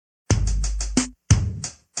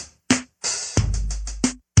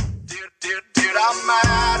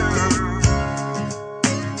matter.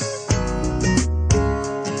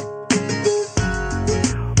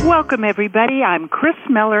 Welcome, everybody. I'm Chris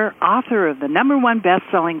Miller, author of the #1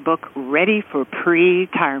 best-selling book, Ready for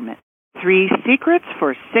Pre-Retirement: 3 Secrets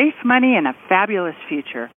for Safe Money and a Fabulous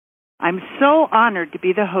Future. I'm so honored to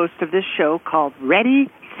be the host of this show called Ready,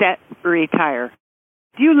 Set, Retire.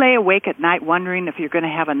 Do you lay awake at night wondering if you're going to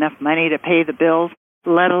have enough money to pay the bills,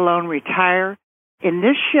 let alone retire? In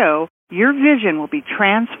this show, your vision will be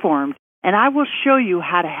transformed, and I will show you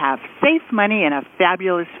how to have safe money and a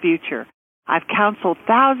fabulous future. I've counseled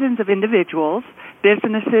thousands of individuals,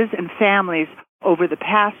 businesses, and families over the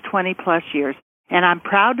past 20-plus years, and I'm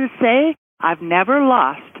proud to say I've never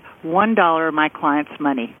lost $1 of my clients'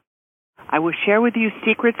 money. I will share with you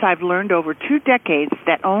secrets I've learned over 2 decades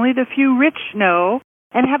that only the few rich know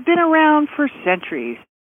and have been around for centuries.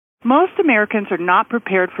 Most Americans are not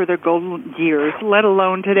prepared for their golden years, let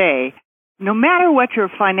alone today. No matter what your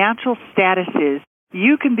financial status is,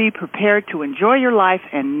 you can be prepared to enjoy your life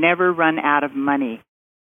and never run out of money.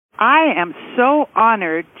 I am so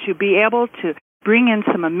honored to be able to bring in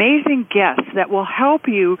some amazing guests that will help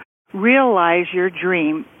you realize your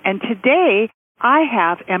dream. And today, I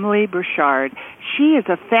have Emily Burchard. She is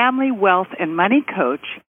a family wealth and money coach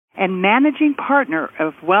and managing partner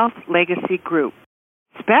of Wealth Legacy Group,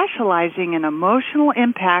 specializing in emotional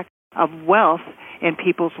impact of wealth in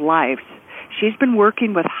people's lives. She's been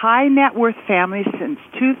working with high net worth families since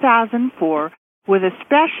 2004, with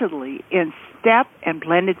especially in step and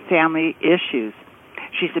blended family issues.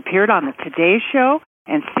 She's appeared on the Today Show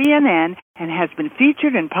and CNN and has been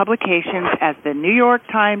featured in publications as the New York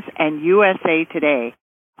Times and USA Today.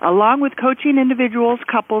 Along with coaching individuals,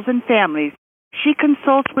 couples, and families, she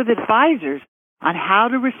consults with advisors on how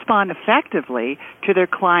to respond effectively to their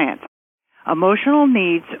clients' emotional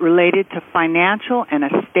needs related to financial and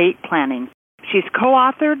estate planning. She's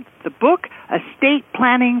co-authored the book, Estate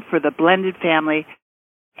Planning for the Blended Family,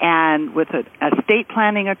 and with estate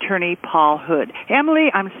planning attorney, Paul Hood.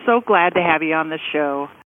 Emily, I'm so glad to have you on the show.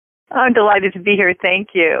 I'm delighted to be here. Thank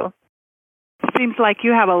you. Seems like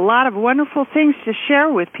you have a lot of wonderful things to share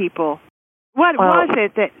with people. What was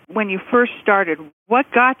it that, when you first started, what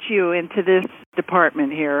got you into this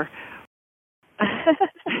department here?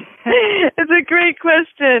 It's a great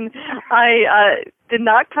question. I did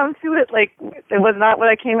not come to it it was not what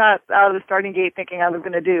I came out of the starting gate thinking I was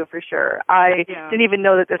going to do, for sure. I didn't even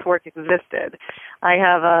know that this work existed. I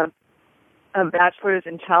have a bachelor's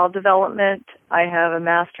in child development. I have a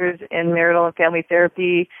master's in marital and family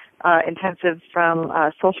therapy intensive from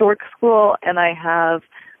social work school, and I have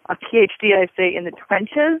a PhD, I say, in the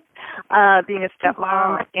trenches, being a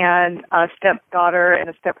stepmom and a stepdaughter and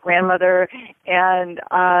a step-grandmother, and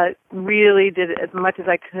really did as much as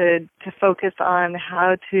I could to focus on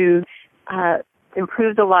how to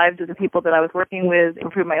improve the lives of the people that I was working with,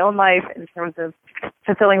 improve my own life in terms of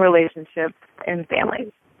fulfilling relationships and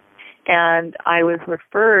families. And I was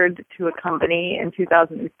referred to a company in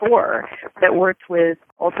 2004 that worked with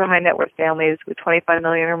ultra-high net worth families with $25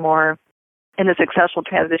 million or more in the successful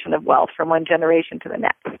transition of wealth from one generation to the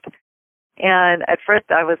next. And at first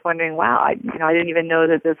I was wondering, wow, I didn't even know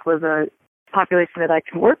that this was a population that I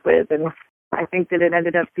could work with. And I think that it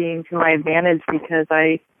ended up being to my advantage because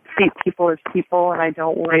I see people as people and I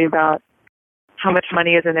don't worry about how much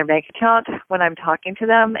money is in their bank account when I'm talking to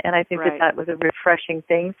them. And I think that was a refreshing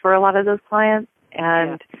thing for a lot of those clients.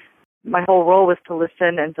 And my whole role was to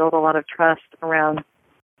listen and build a lot of trust around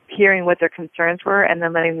hearing what their concerns were and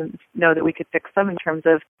then letting them know that we could fix them in terms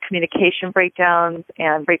of communication breakdowns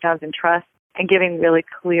and breakdowns in trust, and giving really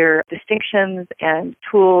clear distinctions and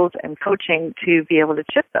tools and coaching to be able to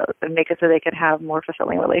shift those and make it so they could have more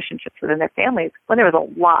fulfilling relationships within their families when there was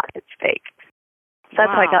a lot at stake. So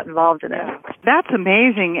that's how I got involved in it. That's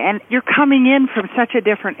amazing. And you're coming in from such a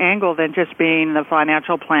different angle than just being the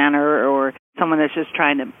financial planner or someone that's just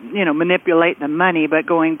trying to, manipulate the money, but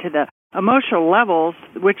going to the emotional levels,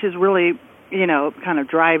 which is really, kind of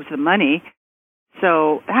drives the money.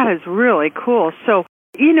 So that is really cool. So,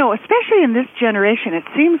 especially in this generation, it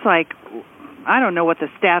seems like, I don't know what the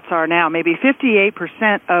stats are now, maybe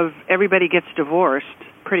 58% of everybody gets divorced,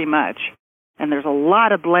 pretty much. And there's a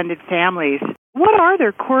lot of blended families. What are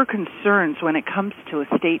their core concerns when it comes to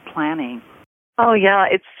estate planning? Oh, yeah,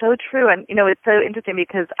 it's so true. And, it's so interesting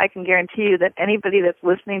because I can guarantee you that anybody that's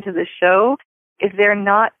listening to this show, if they're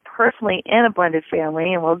not personally in a blended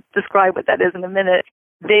family, and we'll describe what that is in a minute,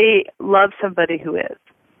 they love somebody who is,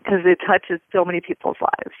 because it touches so many people's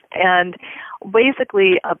lives. And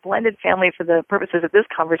basically, a blended family, for the purposes of this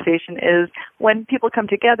conversation, is when people come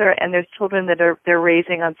together and there's children that they're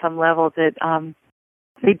raising on some level that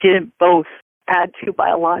they didn't both add to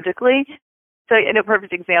biologically. So, and a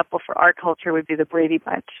perfect example for our culture would be the Brady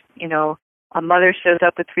Bunch. You know, a mother shows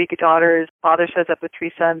up with 3 daughters, father shows up with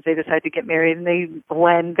 3 sons, they decide to get married, and they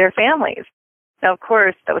blend their families. Now, of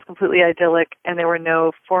course, that was completely idyllic, and there were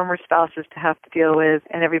no former spouses to have to deal with,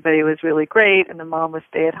 and everybody was really great, and the mom was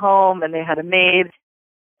stay at home, and they had a maid.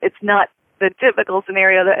 It's not the typical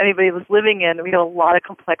scenario that anybody was living in. We have a lot of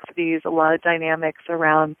complexities, a lot of dynamics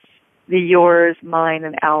around the yours, mine,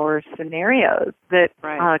 and ours scenarios that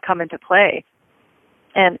come into play.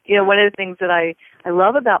 And, you know, one of the things that I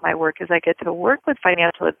love about my work is I get to work with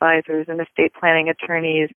financial advisors and estate planning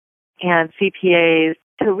attorneys and CPAs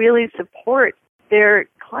to really support their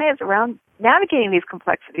clients around navigating these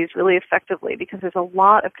complexities really effectively, because there's a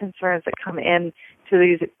lot of concerns that come in to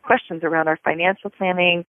these questions around our financial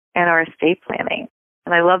planning and our estate planning.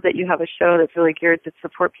 And I love that you have a show that's really geared to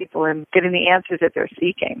support people in getting the answers that they're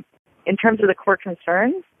seeking. In terms of the core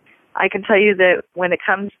concerns, I can tell you that when it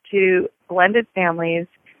comes to blended families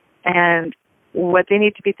and what they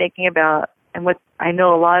need to be thinking about, and what I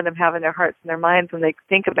know a lot of them have in their hearts and their minds when they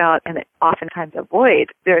think about and oftentimes avoid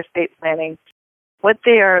their estate planning, what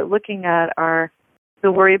they are looking at are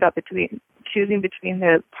the worry about choosing between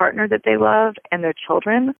the partner that they love and their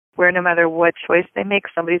children, where no matter what choice they make,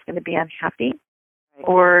 somebody's going to be unhappy.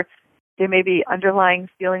 Or there may be underlying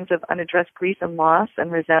feelings of unaddressed grief and loss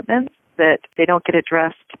and resentment that they don't get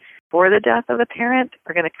addressed for the death of a parent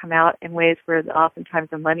are going to come out in ways where oftentimes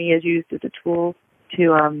the money is used as a tool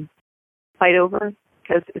to fight over,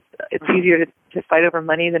 because it's easier to fight over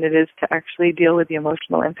money than it is to actually deal with the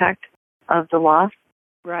emotional impact of the loss.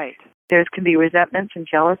 Right. There can be resentments and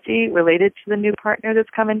jealousy related to the new partner that's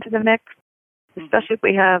come into the mix, especially if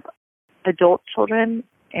we have adult children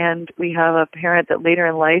and we have a parent that later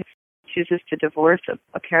in life chooses to divorce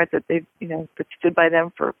a parent that they've, that stood by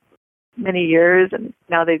them for many years, and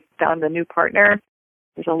now they've found a new partner.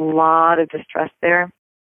 There's a lot of distress there.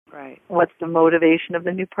 Right. What's the motivation of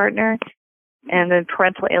the new partner? And then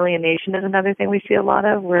parental alienation is another thing we see a lot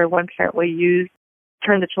of, where one parent will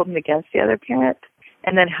turn the children against the other parent.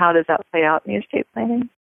 And then how does that play out in the estate planning?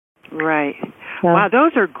 Right. Yeah. Wow,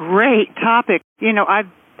 those are great topics.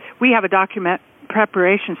 We have a document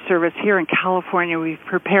preparation service here in California. We've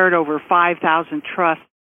prepared over 5,000 trusts,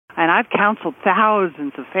 and I've counseled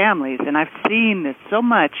thousands of families, and I've seen this so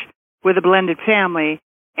much with a blended family.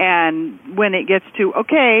 And when it gets to,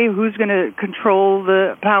 okay, who's going to control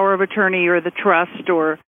the power of attorney or the trust,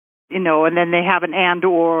 or, and then they have an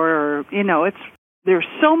and/or, there's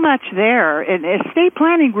so much there. And estate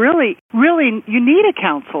planning, really, you need a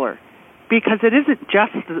counselor, because it isn't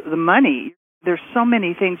just the money. There's so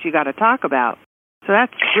many things you got to talk about. So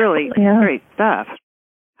that's really great stuff.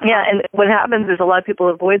 Yeah, and what happens is a lot of people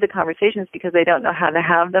avoid the conversations because they don't know how to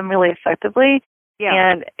have them really effectively. Yeah.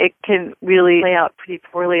 And it can really play out pretty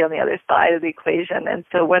poorly on the other side of the equation. And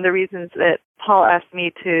so one of the reasons that Paul asked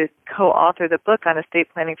me to co-author the book on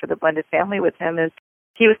estate planning for the blended family with him is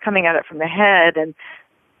he was coming at it from the head, and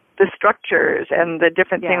the structures and the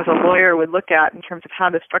different things a lawyer would look at in terms of how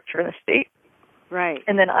to structure an estate. Right.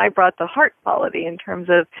 And then I brought the heart quality in terms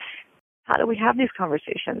of how do we have these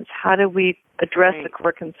conversations? How do we address the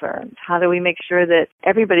core concerns? How do we make sure that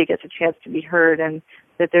everybody gets a chance to be heard, and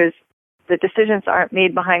that the decisions aren't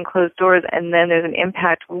made behind closed doors and then there's an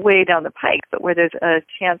impact way down the pike, but where there's a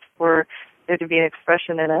chance for there to be an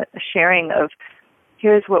expression and a sharing of,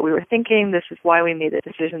 here's what we were thinking, this is why we made the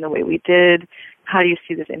decision the way we did, how do you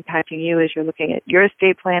see this impacting you as you're looking at your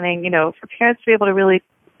estate planning, for parents to be able to really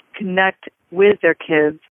connect with their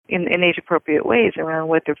kids in age-appropriate ways around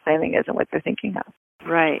what their planning is and what they're thinking of.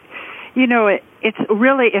 Right.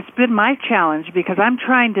 It's been my challenge, because I'm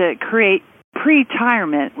trying to create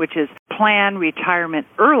pre-retirement, which is plan retirement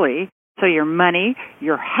early, so your money,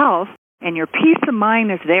 your health, and your peace of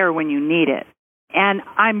mind is there when you need it. And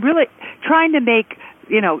I'm really trying to make,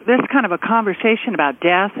 this kind of a conversation about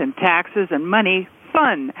death and taxes and money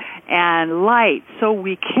fun and light, so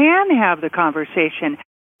we can have the conversation.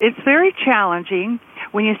 It's very challenging.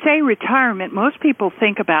 When you say retirement, most people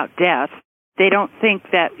think about death. They don't think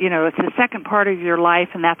that, it's the second part of your life,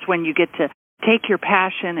 and that's when you get to take your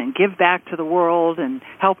passion and give back to the world and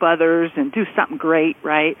help others and do something great,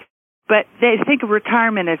 right? But they think of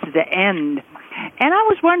retirement as the end. And I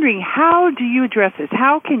was wondering, how do you address this?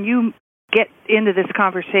 How can you get into this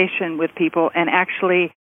conversation with people and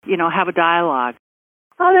actually, have a dialogue?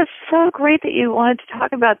 Oh, that's so great that you wanted to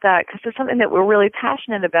talk about that, because it's something that we're really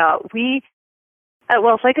passionate about. We at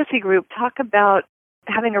Wealth Legacy Group talk about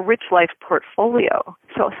having a rich life portfolio.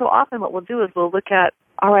 So often what we'll do is we'll look at,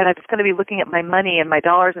 all right, I'm just going to be looking at my money and my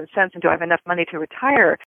dollars and cents, and do I have enough money to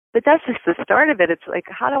retire? But that's just the start of it. It's like,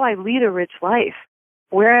 how do I lead a rich life?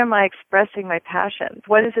 Where am I expressing my passions?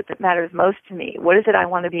 What is it that matters most to me? What is it I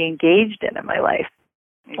want to be engaged in my life?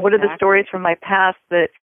 Exactly. What are the stories from my past that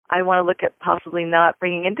I want to look at possibly not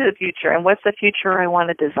bringing into the future? And what's the future I want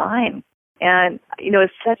to design? And,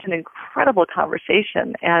 it's such an incredible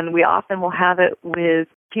conversation. And we often will have it with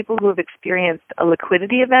people who have experienced a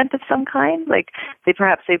liquidity event of some kind. Like they've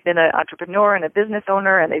been an entrepreneur and a business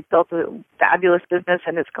owner, and they've built a fabulous business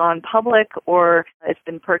and it's gone public, or it's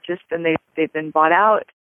been purchased and they've been bought out.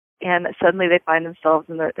 And suddenly they find themselves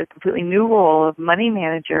in a completely new role of money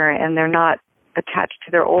manager, and they're not attached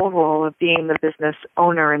to their old role of being the business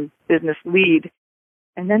owner and business lead.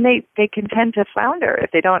 And then they can tend to flounder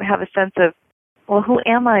if they don't have a sense of, well, who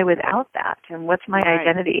am I without that? And what's my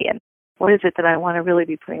identity? And what is it that I want to really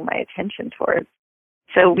be putting my attention towards?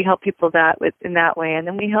 So we help people in that way. And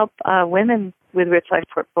then we help women with Rich Life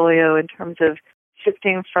Portfolio in terms of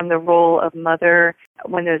shifting from the role of mother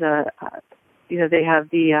when there's they have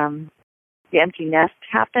the empty nest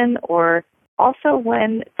happen, or also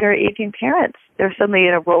when they're aging parents. They're suddenly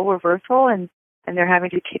in a role reversal and they're having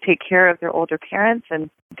to take care of their older parents and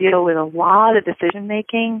deal with a lot of decision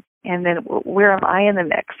making. And then where am I in the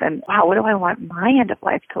mix? And wow, what do I want my end of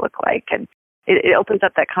life to look like? And it opens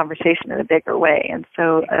up that conversation in a bigger way. And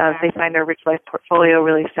so they find their Rich Life Portfolio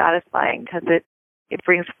really satisfying because it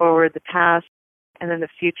brings forward the past and then the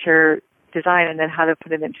future design, and then how to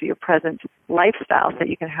put it into your present lifestyle so that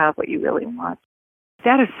you can have what you really want.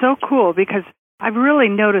 That is so cool, because I've really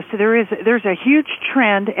noticed there's a huge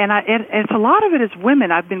trend, and it's a lot of it is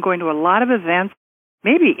women. I've been going to a lot of events,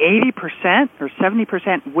 maybe 80% or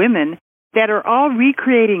 70% women that are all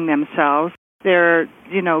recreating themselves. They're,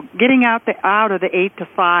 getting out of the 8 to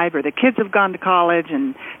 5, or the kids have gone to college,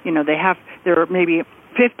 and they're maybe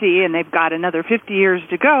 50 and they've got another 50 years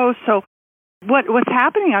to go. So what's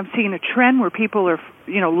happening? I'm seeing a trend where people are,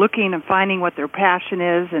 looking and finding what their passion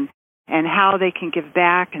is and how they can give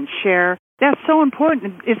back and share. That's so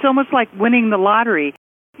important. It's almost like winning the lottery.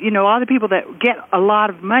 All the people that get a lot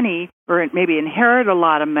of money or maybe inherit a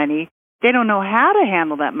lot of money, they don't know how to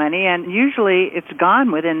handle that money, and usually it's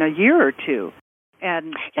gone within a year or two.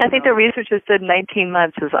 And I think the research has said 19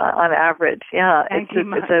 months is on average. Yeah, it's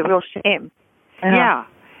a real shame. Yeah.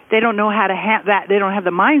 They don't know how to that. They don't have the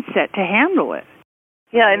mindset to handle it.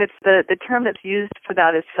 Yeah, and it's the term that's used for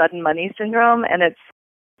that is sudden money syndrome, and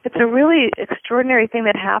it's a really extraordinary thing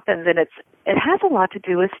that happens, and it has a lot to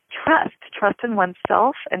do with trust in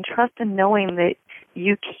oneself, and trust in knowing that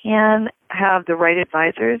you can have the right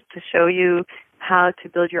advisors to show you how to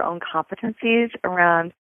build your own competencies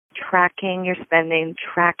around tracking your spending,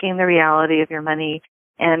 tracking the reality of your money,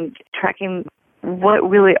 and tracking what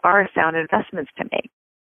really are sound investments to make.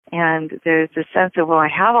 And there's this sense of, well, I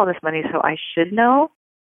have all this money, so I should know,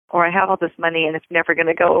 or I have all this money and it's never going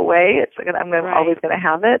to go away. It's like always going to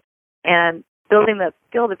have it. And building that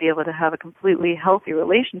skill to be able to have a completely healthy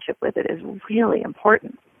relationship with it is really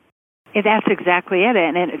important. Yeah, that's exactly it.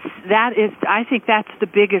 And I think that's the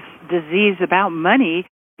biggest disease about money,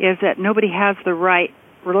 is that nobody has the right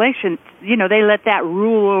relation. They let that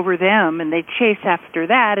rule over them, and they chase after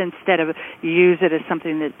that instead of use it as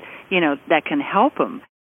something that, that can help them.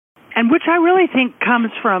 And which I really think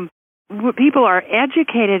comes from people are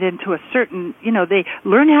educated into a certain, they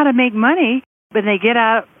learn how to make money, but they get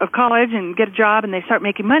out of college and get a job and they start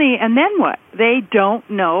making money, and then what? They don't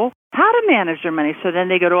know how to manage their money. So then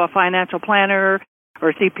they go to a financial planner or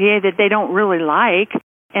a CPA that they don't really like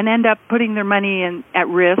and end up putting their money at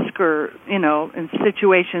risk, or, in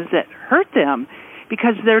situations that hurt them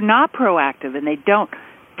because they're not proactive and they don't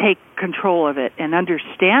take control of it and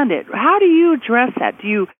understand it. How do you address that? Do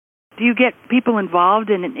you get people involved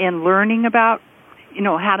in learning about,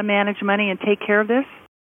 how to manage money and take care of this?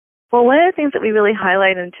 Well, one of the things that we really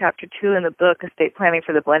highlight in Chapter 2 in the book, Estate Planning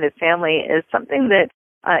for the Blended Family, is something that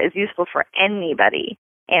is useful for anybody.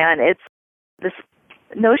 And it's this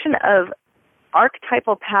notion of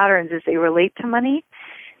archetypal patterns as they relate to money.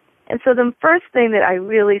 And so the first thing that I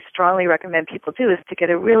really strongly recommend people do is to get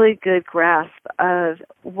a really good grasp of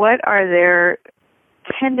what are their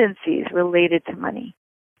tendencies related to money.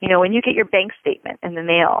 When you get your bank statement in the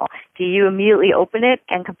mail, do you immediately open it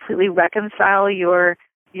and completely reconcile your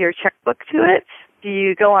checkbook to it? Do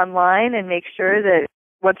you go online and make sure that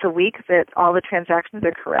once a week that all the transactions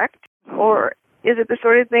are correct? Or is it the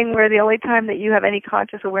sort of thing where the only time that you have any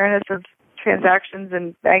conscious awareness of transactions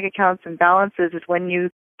and bank accounts and balances is when you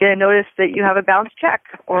get a notice that you have a bounced check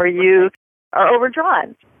or you are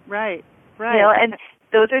overdrawn? Right. And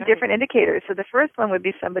those are different indicators. So the first one would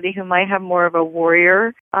be somebody who might have more of a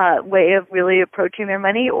warrior way of really approaching their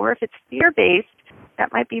money, or if it's fear-based,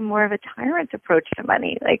 that might be more of a tyrant approach to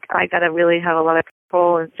money. Like, I got to really have a lot of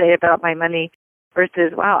control and say about my money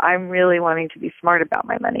versus, wow, I'm really wanting to be smart about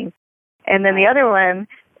my money. And then the other one,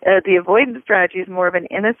 the avoidance strategy, is more of an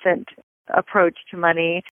innocent approach to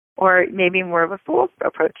money, or maybe more of a fool's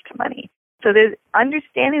approach to money. So there's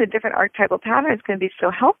understanding the different archetypal patterns can be so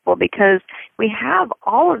helpful because we have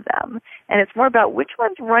all of them, and it's more about which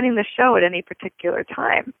one's running the show at any particular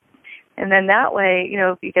time. And then that way,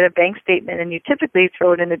 if you get a bank statement and you typically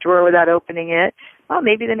throw it in the drawer without opening it, well,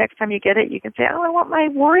 maybe the next time you get it, you can say, oh, I want my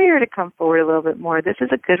warrior to come forward a little bit more. This is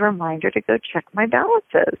a good reminder to go check my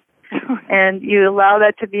balances. And you allow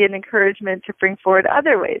that to be an encouragement to bring forward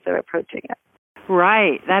other ways of approaching it.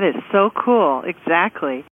 Right. That is so cool.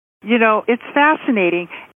 Exactly. It's fascinating,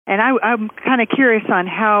 and I'm kind of curious on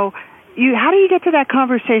how do you get to that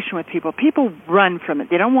conversation with people? People run from it.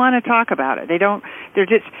 They don't want to talk about it.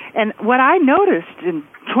 And what I noticed in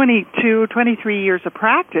 22, 23 years of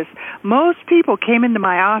practice, most people came into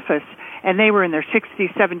my office and they were in their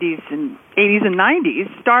 60s, 70s, and 80s and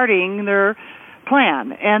 90s starting their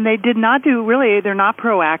plan. And they did not they're not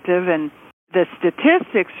proactive, and the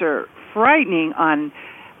statistics are frightening on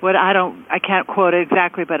I can't quote it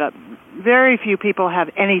exactly, but very few people have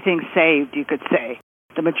anything saved, you could say,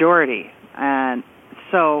 the majority. And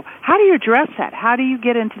so how do you address that? How do you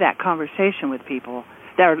get into that conversation with people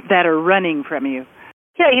that are running from you?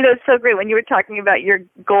 Yeah, it's so great when you were talking about your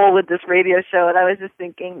goal with this radio show, and I was just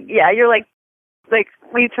thinking, you're like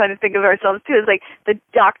we trying to think of ourselves too as like the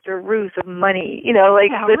Dr. Ruth of money,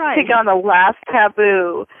 let's take on the last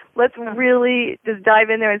taboo. Let's really just dive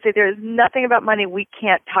in there and say there is nothing about money we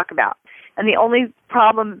can't talk about. And the only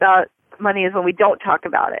problem about money is when we don't talk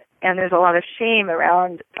about it. And there's a lot of shame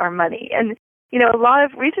around our money. And, a lot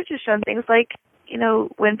of research has shown things like,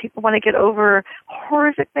 when people want to get over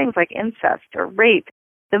horrific things like incest or rape,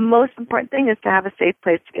 the most important thing is to have a safe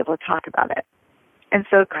place to be able to talk about it. And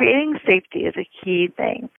so creating safety is a key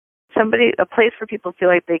thing. A place where people feel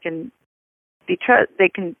like they can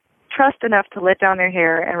trust enough to let down their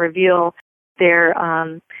hair and reveal their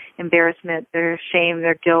embarrassment, their shame,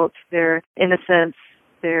 their guilt, their innocence,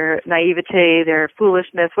 their naivete, their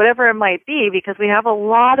foolishness, whatever it might be, because we have a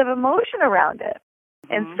lot of emotion around it.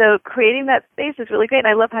 And so creating that space is really great. And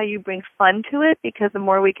I love how you bring fun to it, because the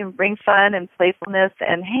more we can bring fun and playfulness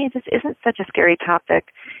and, hey, this isn't such a scary topic,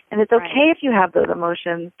 and it's okay if you have those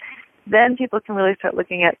emotions, then people can really start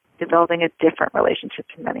looking at developing a different relationship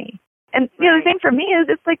to money. And, the thing for me is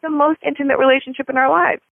it's like the most intimate relationship in our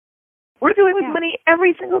lives. We're dealing with money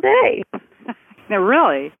every single day. No,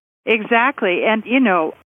 really. Exactly. And,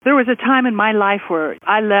 there was a time in my life where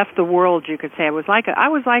I left the world, you could say. I was like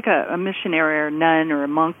a missionary or a nun or a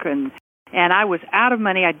monk, and I was out of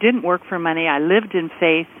money. I didn't work for money. I lived in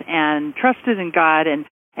faith and trusted in God, and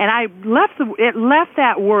I left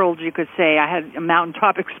that world, you could say. I had a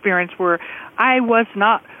mountaintop experience where I was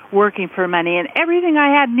not working for money, and everything I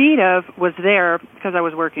had need of was there because I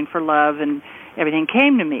was working for love, and everything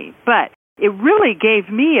came to me. But it really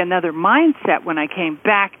gave me another mindset when I came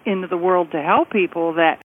back into the world to help people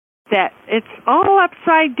that it's all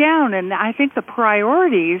upside down, and I think the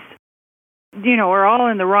priorities, are all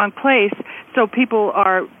in the wrong place. So people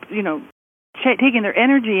are, taking their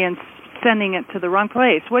energy and sending it to the wrong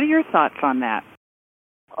place. What are your thoughts on that?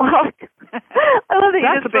 Well, I love that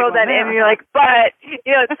you just throw that in and you're like, but,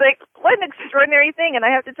 it's like, what an extraordinary thing. And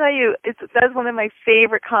I have to tell you, that's one of my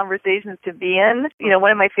favorite conversations to be in.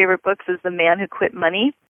 One of my favorite books is The Man Who Quit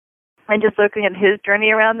Money. And just looking at his journey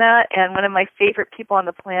around that. And one of my favorite people on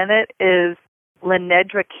the planet is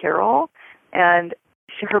Lenedra Carroll. And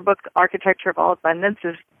her book, Architecture of All Abundance,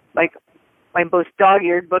 is like my most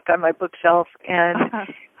dog-eared book on my bookshelf. And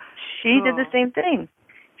she did the same thing.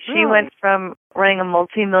 She went from running a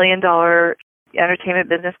multi-million-dollar entertainment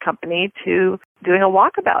business company to doing a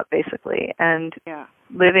walkabout, basically, and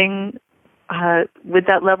living with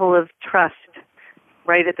that level of trust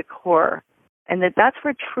right at the core. And that's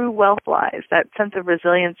where true wealth lies, that sense of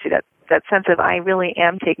resiliency, that sense of I really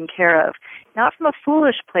am taken care of, not from a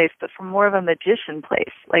foolish place, but from more of a magician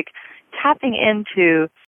place, like tapping into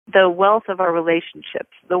the wealth of our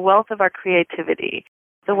relationships, the wealth of our creativity,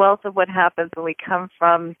 the wealth of what happens when we come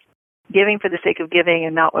from giving for the sake of giving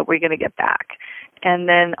and not what we're going to get back. And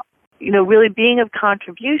then, really being of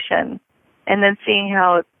contribution, and then seeing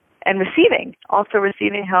how, and receiving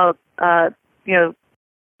how,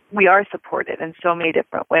 we are supported in so many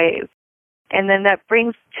different ways. And then that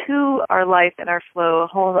brings to our life and our flow a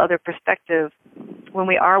whole other perspective when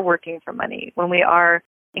we are working for money, when we are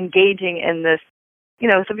engaging in this,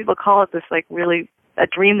 some people call it this like really a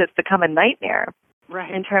dream that's become a nightmare.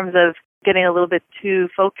 Right. In terms of getting a little bit too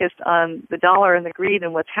focused on the dollar and the greed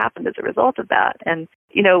and what's happened as a result of that. And,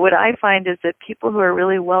 what I find is that people who are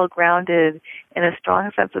really well grounded in a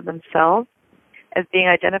strong sense of themselves as being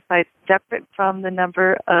identified separate from the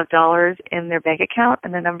number of dollars in their bank account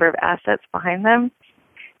and the number of assets behind them,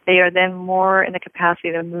 they are then more in the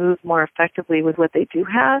capacity to move more effectively with what they do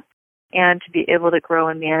have and to be able to grow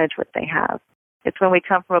and manage what they have. It's when we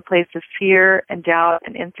come from a place of fear and doubt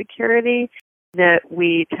and insecurity that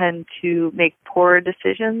we tend to make poor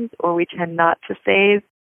decisions, or we tend not to save,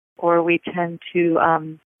 or we tend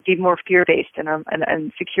to be more fear-based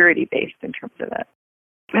and security-based in terms of it.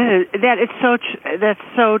 That's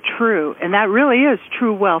so true, and that really is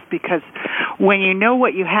true wealth, because when you know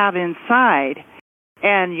what you have inside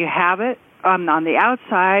and you have it on the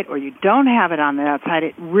outside, or you don't have it on the outside,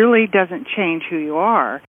 it really doesn't change who you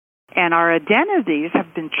are. And our identities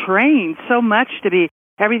have been trained so much to be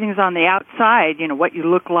everything's on the outside, what you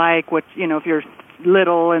look like, what, if you're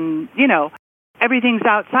little, and, everything's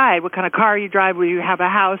outside, what kind of car you drive, will you have a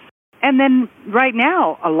house. And then right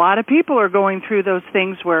now, a lot of people are going through those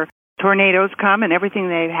things where tornadoes come and everything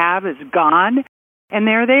they have is gone. And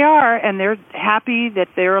there they are, and they're happy that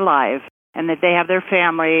they're alive and that they have their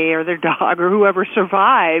family or their dog or whoever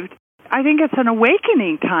survived. I think it's an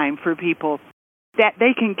awakening time for people that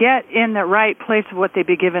they can get in the right place of what they've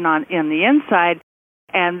been given on in the inside,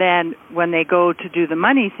 and then when they go to do the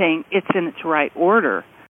money thing, it's in its right order,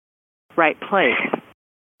 right place.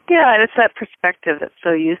 Yeah, and it's that perspective that's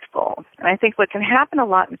so useful. And I think what can happen a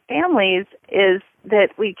lot in families is that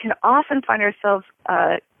we can often find ourselves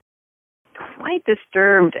quite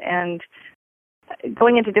disturbed and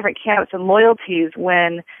going into different camps and loyalties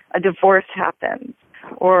when a divorce happens,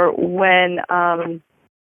 or when a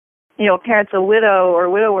parent's a widow or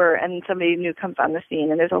widower and somebody new comes on the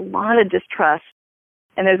scene, and there's a lot of distrust.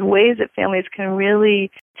 And there's ways that families can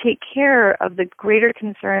really take care of the greater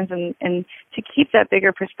concerns and to keep that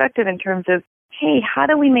bigger perspective in terms of, hey, how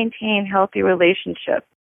do we maintain healthy relationships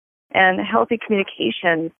and healthy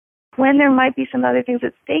communication when there might be some other things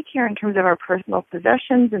at stake here in terms of our personal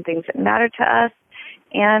possessions and things that matter to us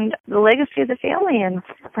and the legacy of the family, and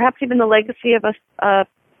perhaps even the legacy of a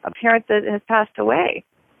parent that has passed away.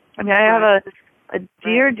 I mean, I have a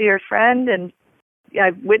dear, dear friend, and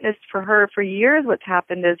I've witnessed for her for years what's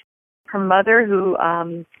happened is her mother, who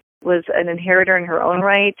was an inheritor in her own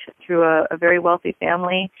right through a very wealthy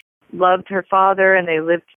family, loved her father, and they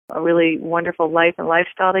lived a really wonderful life and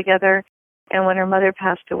lifestyle together. And when her mother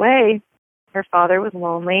passed away, her father was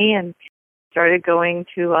lonely and started going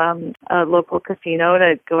to a local casino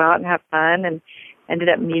to go out and have fun, and ended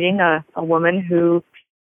up meeting a woman who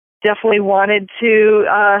definitely wanted to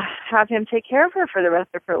have him take care of her for the rest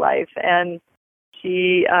of her life. And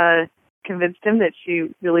she convinced him that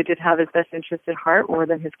she really did have his best interest at heart more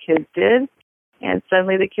than his kids did. And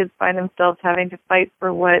suddenly the kids find themselves having to fight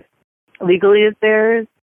for what legally is theirs,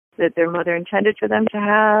 that their mother intended for them to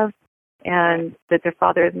have, and that their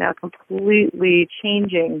father is now completely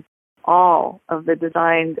changing all of the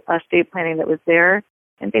designed estate planning that was there,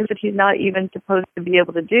 and things that he's not even supposed to be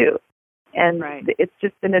able to do. And it's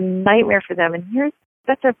just been a nightmare for them. And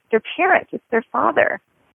that's their parents, it's their father.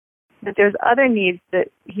 That there's other needs that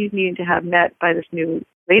he's needing to have met by this new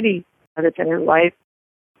lady that's in his life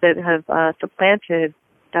that have supplanted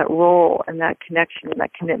that role and that connection and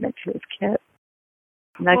that commitment to his kids.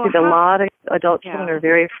 And I think a lot of adult children are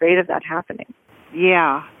very afraid of that happening.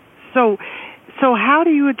 Yeah. So how do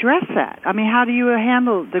you address that? I mean, how do you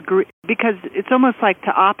handle the grief? Because it's almost like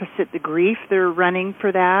to opposite the grief, they're running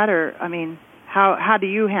for that, or, I mean, how do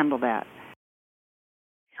you handle that?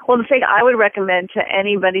 Well, the thing I would recommend to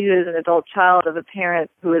anybody who is an adult child of a parent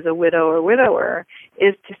who is a widow or widower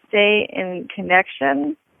is to stay in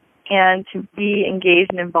connection and to be engaged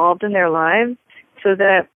and involved in their lives so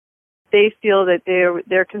that they feel that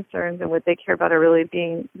their concerns and what they care about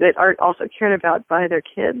that are also cared about by their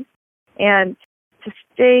kids, and to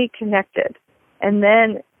stay connected, and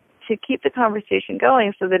then to keep the conversation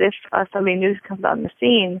going so that if somebody new comes on the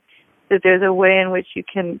scene, that there's a way in which you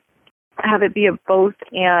can have it be a both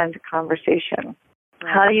and conversation.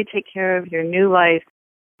 Right. How do you take care of your new life,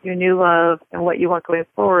 your new love, and what you want going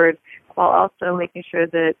forward, while also making sure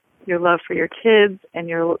that your love for your kids and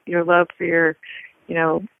your love for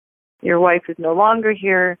your wife who's no longer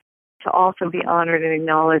here to also be honored and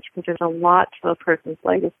acknowledged, because there's a lot to a person's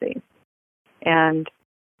legacy. And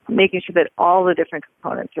making sure that all the different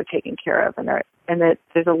components are taken care of, and that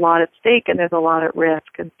there's a lot at stake and there's a lot at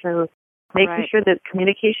risk. And so making sure that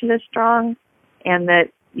communication is strong and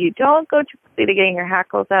that you don't go too quickly to getting your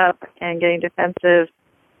hackles up and getting defensive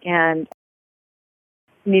and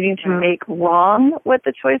needing to make wrong with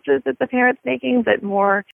the choices that the parent's making, but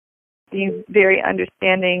more being very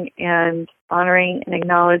understanding and honoring and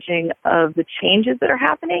acknowledging of the changes that are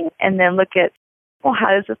happening, and then look at, well, how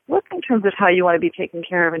does this look in terms of how you want to be taken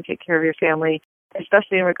care of and take care of your family,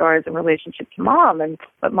 especially in regards in relationship to mom and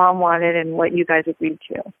what mom wanted and what you guys agreed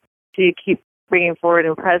to. So you keep bringing forward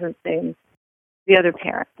and presencing the other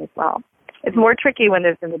parent as well. It's more tricky when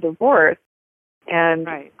there's been a divorce and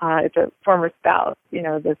it's a former spouse,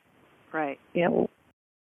 this,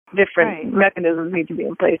 different mechanisms need to be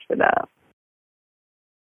in place for that.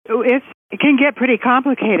 It can get pretty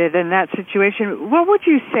complicated in that situation. What would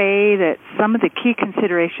you say that some of the key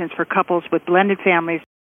considerations for couples with blended families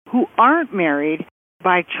who aren't married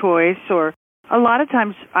by choice, or a lot of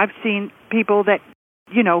times I've seen people that,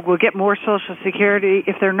 will get more Social Security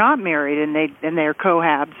if they're not married and they're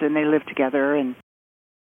cohabs and they live together. And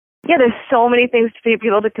yeah, there's so many things for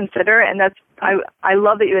people to consider, and that's I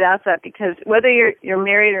love that you would ask that, because whether you're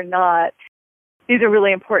married or not, these are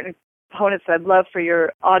really important components that I'd love for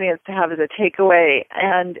your audience to have as a takeaway.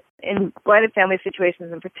 And in blended family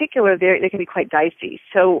situations in particular, they can be quite dicey.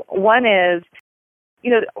 So one is,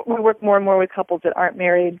 we work more and more with couples that aren't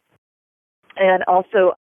married, and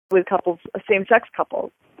also with couples, same-sex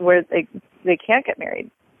couples, where they can't get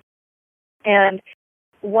married. And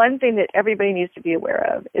one thing that everybody needs to be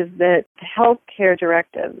aware of is that healthcare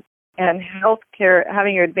directives and healthcare,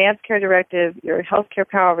 having your advanced care directive, your healthcare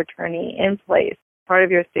power of attorney in place, part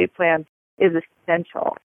of your estate plan, is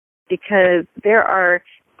essential, because there are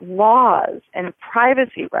laws and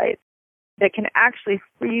privacy rights that can actually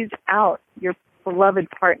freeze out your beloved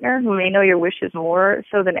partner, who may know your wishes more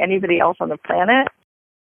so than anybody else on the planet,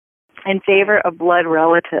 in favor of blood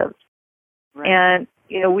relatives. Right. And,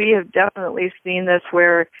 we have definitely seen this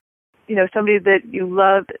where, somebody that you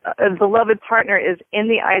love, a beloved partner, is in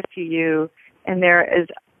the ICU, and there is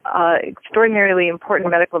extraordinarily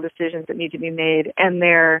important medical decisions that need to be made, and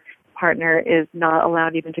their partner is not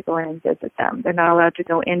allowed even to go in and visit them. They're not allowed to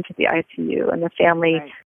go into the ICU, and the family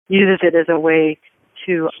uses it as a way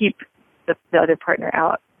to keep the other partner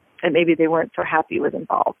out, and maybe they weren't so happy with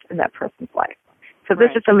involved in that person's life. So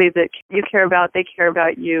this is somebody that you care about, they care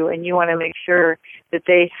about you, and you want to make sure that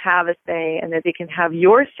they have a say and that they can have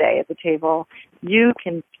your say at the table. You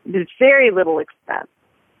can, with very little expense,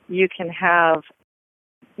 you can have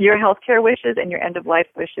your healthcare wishes and your end-of-life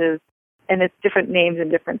wishes, and it's different names in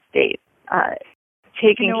different states,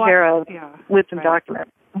 taken care of with some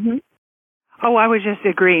documents. Mm-hmm. Oh, I was just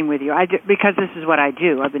agreeing with you. Because this is what I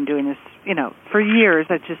do. I've been doing this, for years.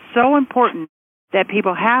 It's just so important that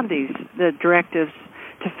people have the directives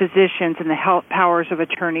to physicians and the health powers of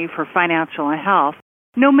attorney for financial and health,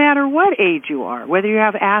 no matter what age you are, whether you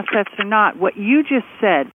have assets or not. What you just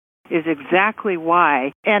said is exactly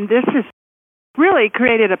why. And this has really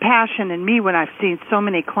created a passion in me when I've seen so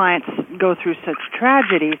many clients go through such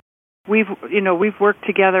tragedy. We've worked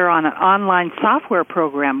together on an online software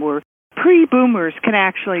program where pre-boomers can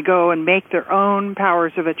actually go and make their own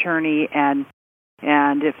powers of attorney, and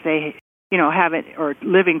if they have it, or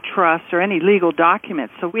living trusts or any legal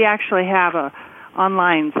documents. So we actually have a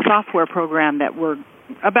online software program that we're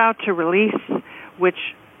about to release, which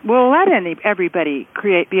will let everybody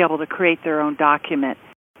be able to create their own document.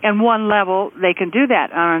 And one level, they can do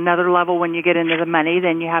that. On another level, when you get into the money,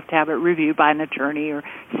 then you have to have it reviewed by an attorney or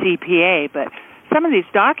CPA. But some of these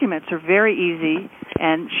documents are very easy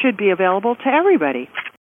and should be available to everybody.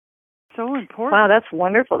 So important. Wow, that's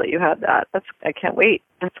wonderful that you have that. I can't wait.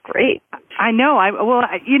 That's great. I know.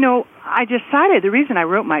 I decided the reason I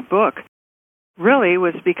wrote my book really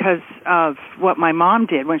was because of what my mom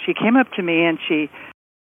did when she came up to me, and she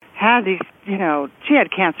had she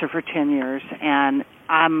had cancer for 10 years, and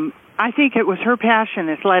I think it was her passion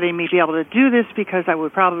that's letting me be able to do this, because I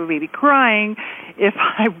would probably be crying if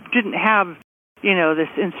I didn't have this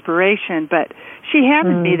inspiration. But she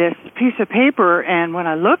handed me this piece of paper, and when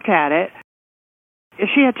I looked at it,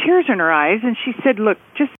 she had tears in her eyes, and she said, look,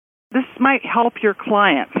 this might help your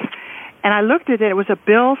clients. And I looked at it. It was a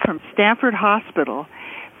bill from Stanford Hospital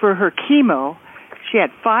for her chemo. She had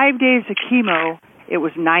 5 days of chemo. It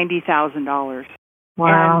was $90,000.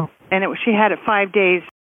 Wow. And she had it 5 days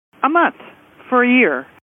a month for a year.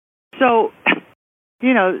 So,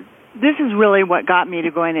 this is really what got me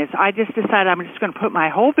to going is I just decided I'm just going to put my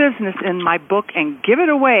whole business in my book and give it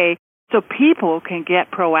away so people can get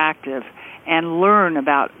proactive and learn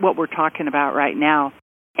about what we're talking about right now.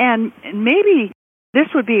 And maybe this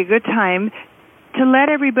would be a good time to let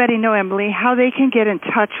everybody know, Emily, how they can get in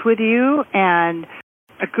touch with you and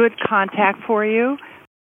a good contact for you.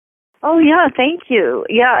 Oh, yeah, thank you.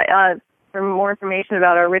 Yeah, for more information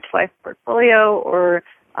about our Rich Life portfolio or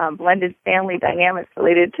blended family dynamics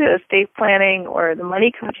related to estate planning or the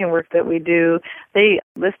money coaching work that we do,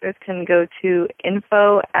 listeners can go to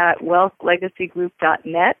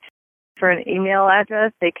info@wealthlegacygroup.net for an email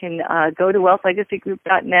address. They can go to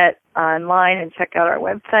wealthlegacygroup.net online and check out our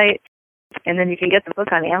website. And then you can get the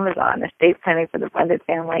book on Amazon, Estate Planning for the Blended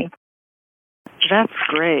Family. That's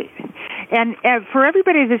great. And for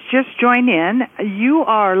everybody that's just joined in, you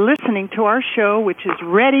are listening to our show, which is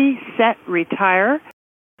Ready, Set, Retire.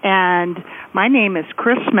 And my name is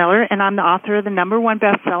Chris Miller, and I'm the author of the #1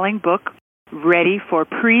 best-selling book, Ready for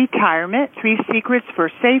Pre-Retirement, 3 Secrets for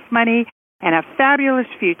Safe Money and a Fabulous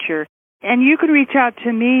Future. And you can reach out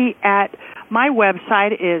to me at my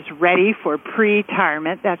website is Ready for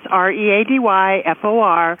Pre-Retirement. That's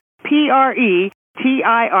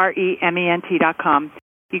ReadyForPretirement.com.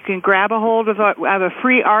 You can grab a hold of a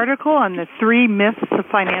free article on the 3 myths of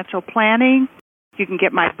financial planning. You can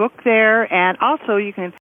get my book there, and also you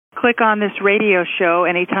can click on this radio show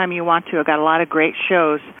anytime you want to. I've got a lot of great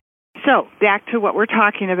shows. So, back to what we're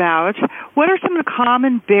talking about. What are some of the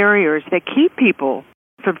common barriers that keep people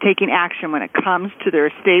from taking action when it comes to their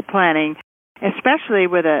estate planning, especially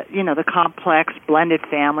with the complex blended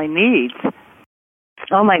family needs?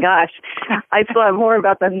 Oh my gosh, I still have more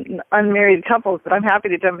about the unmarried couples, but I'm happy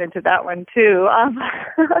to jump into that one too.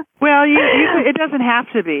 Well, it doesn't have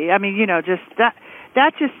to be. I mean, just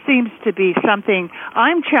that just seems to be something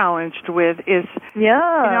I'm challenged with. It's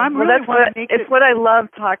what I love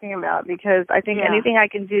talking about, because I think anything I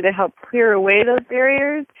can do to help clear away those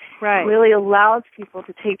barriers really allows people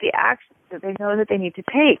to take the actions that they know that they need to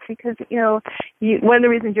take. Because one of the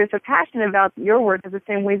reasons you're so passionate about your work is the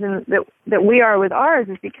same reason that we are with ours,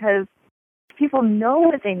 is because people know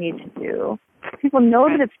what they need to do. People know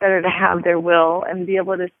that it's better to have their will and be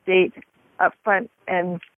able to state up front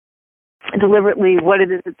and deliberately what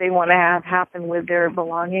it is that they want to have happen with their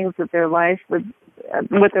belongings, with their life, with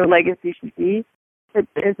what their legacy should be. But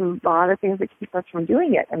there's a lot of things that keep us from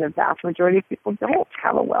doing it, and the vast majority of people don't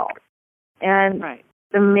have a will. And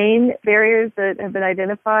the main barriers that have been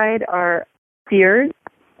identified are fears,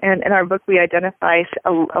 and in our book we identify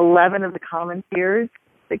 11 of the common fears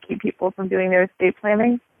that keep people from doing their estate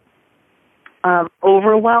planning.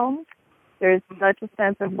 Overwhelm. There's such a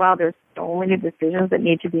sense of, wow, there's so many decisions that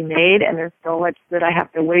need to be made, and there's so much that I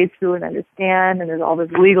have to wade through and understand, and there's all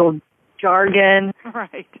this legal jargon.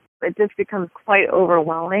 Right. It just becomes quite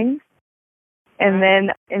overwhelming. And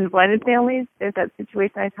then in blended families, there's that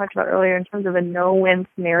situation I talked about earlier in terms of a no-win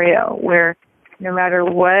scenario where no matter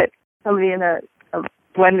what somebody in a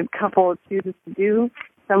blended couple chooses to do,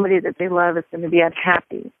 somebody that they love is going to be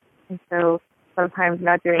unhappy. And so sometimes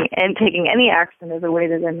not doing and taking any action is a way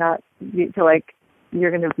to then not feel like you're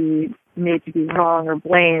going to be made to be wrong or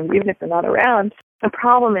blamed, even if they're not around. The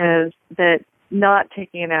problem is that not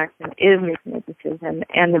taking an action is making a decision.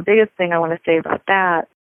 And the biggest thing I want to say about that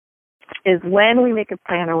is when we make a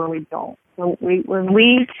plan or when we don't. When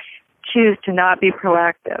we choose to not be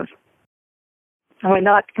proactive, and we're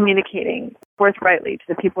not communicating forthrightly to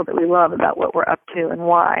the people that we love about what we're up to and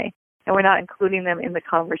why, and we're not including them in the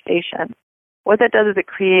conversation, what that does is it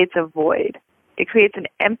creates a void. It creates an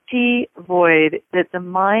empty void that the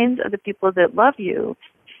minds of the people that love you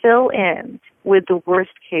fill in with the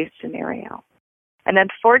worst case scenario. And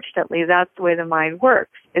unfortunately, that's the way the mind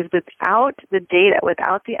works, is without the data,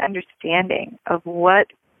 without the understanding of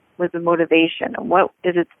what was the motivation and what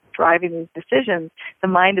is it driving these decisions, the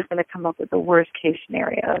mind is going to come up with the worst case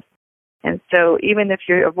scenarios. And so even if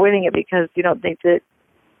you're avoiding it because you don't think that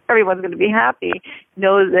everyone's going to be happy,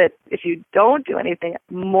 know that if you don't do anything,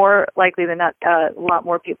 more likely than not, a lot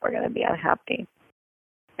more people are going to be unhappy.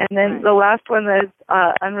 And then the last one is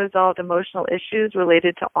unresolved emotional issues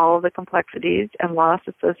related to all of the complexities and loss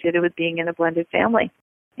associated with being in a blended family.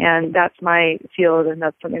 And that's my field, and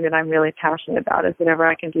that's something that I'm really passionate about, is whatever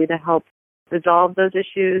I can do to help resolve those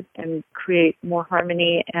issues and create more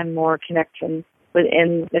harmony and more connection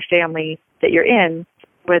within the family that you're in,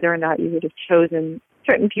 whether or not you would have chosen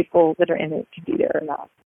certain people that are in it to be there or not.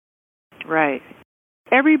 Right.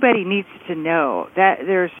 Everybody needs to know that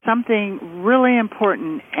there's something really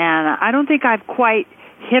important, and I don't think I've quite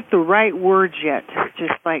hit the right words yet.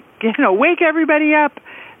 Just like, wake everybody up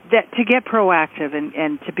to get proactive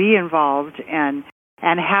and to be involved and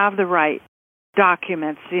have the right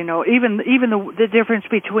documents. Even the difference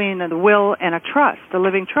between the will and a trust, a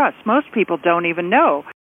living trust. Most people don't even know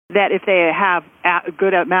that if they have a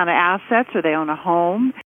good amount of assets or they own a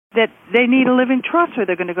home, that they need a living trust or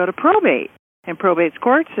they're going to go to probate. And probate's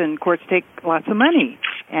courts, and courts take lots of money,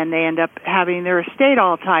 and they end up having their estate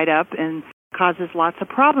all tied up, and causes lots of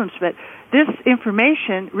problems. But this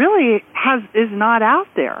information really is not out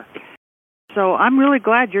there. So I'm really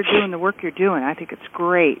glad you're doing the work you're doing. I think it's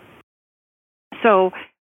great. So,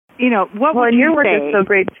 what would you say? Well, and your work is so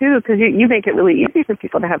great, too, because you make it really easy for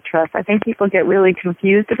people to have trust. I think people get really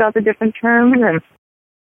confused about the different terms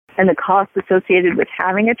and the costs associated with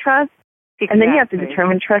having a trust. Exactly. And then you have to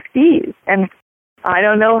determine trustees. And I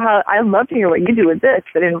don't know I'd love to hear what you do with this,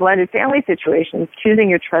 but in blended family situations, choosing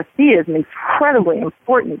your trustee is an incredibly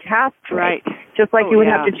important task. Right. Just like you would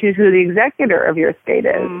have to choose who the executor of your estate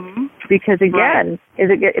is. Mm-hmm. Because, again,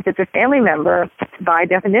 if it's a family member, by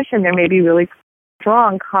definition, there may be really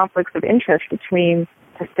strong conflicts of interest between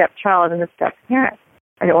the stepchild and the step-parent.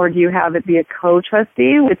 Or do you have it be a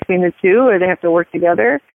co-trustee between the two, or they have to work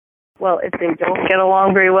together? Well, if they don't get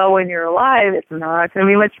along very well when you're alive, it's not going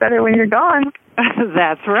to be much better when you're gone.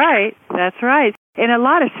 That's right. That's right. In a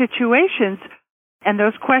lot of situations, and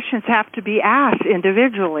those questions have to be asked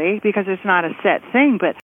individually because it's not a set thing,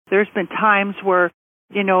 but there's been times where,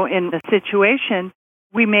 in the situation,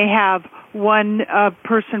 we may have one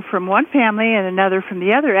person from one family and another from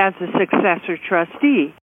the other as a successor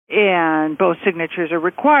trustee, and both signatures are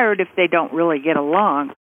required if they don't really get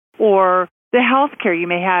along. Or the health care,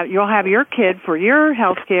 you'll have your kid for your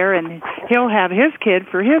health care, and he'll have his kid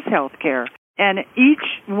for his health care. And each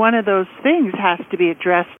one of those things has to be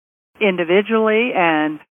addressed individually,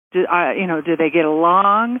 and do they get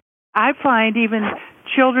along? I find even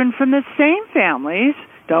children from the same families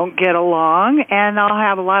don't get along, and I'll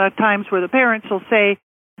have a lot of times where the parents will say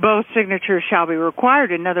both signatures shall be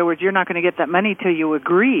required. In other words, you're not going to get that money till you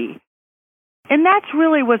agree. And that's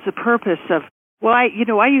really was the purpose of, I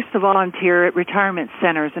used to volunteer at retirement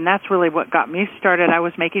centers, and that's really what got me started. I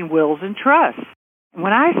was making wills and trusts.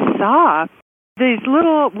 When I saw these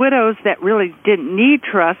little widows that really didn't need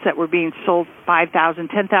trusts that were being sold $5,000,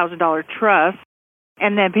 $10,000 trusts,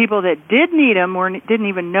 and then people that did need them didn't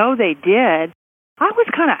even know they did, I was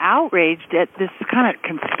kind of outraged at this kind of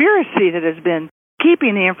conspiracy that has been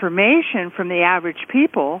keeping the information from the average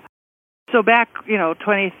people. So back,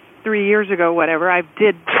 23 years ago, whatever, I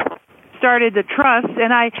started the trust,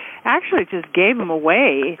 and I actually just gave them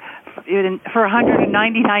away for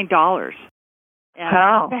 $199.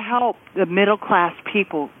 To help the middle class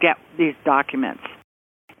people get these documents.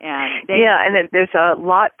 And there's a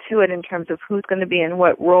lot to it in terms of who's going to be in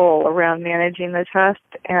what role around managing the trust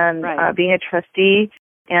and being a trustee,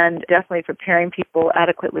 and definitely preparing people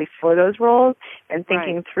adequately for those roles and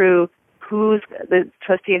thinking through who's the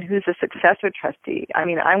trustee and who's the successor trustee. I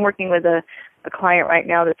mean, I'm working with a client right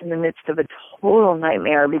now that's in the midst of a total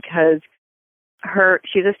nightmare because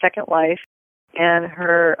she's a second wife, and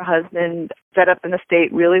her husband set up an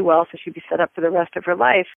estate really well, so she'd be set up for the rest of her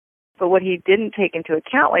life. But what he didn't take into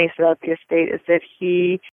account when he set up the estate is that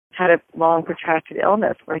he had a long protracted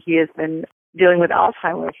illness where he has been dealing with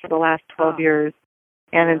Alzheimer's for the last 12 years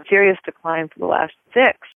and in serious decline for the last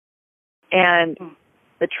 6. And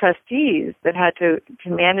the trustees that had to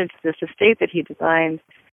manage this estate that he designed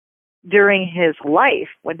during his life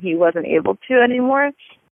when he wasn't able to anymore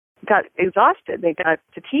got exhausted. They got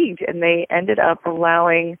fatigued, and they ended up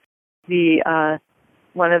allowing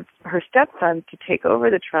one of her stepsons to take over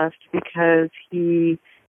the trust because he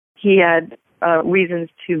had reasons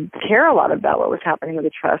to care a lot about what was happening with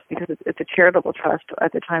the trust, because it's a charitable trust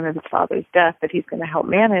at the time of his father's death that he's going to help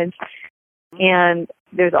manage. And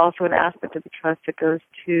there's also an aspect of the trust that goes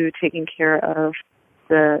to taking care of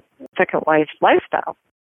the second wife's lifestyle.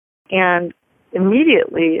 And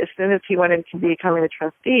immediately, as soon as he went into becoming a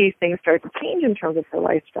trustee, things started to change in terms of her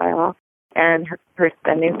lifestyle, and her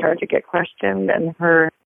spending started to get questioned, and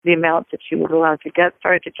the amounts that she was allowed to get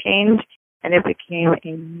started to change, and it became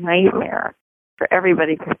a nightmare for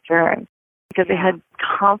everybody concerned because they had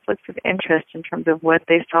conflicts of interest in terms of what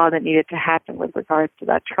they saw that needed to happen with regards to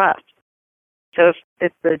that trust. So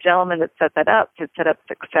if the gentleman that set that up had set up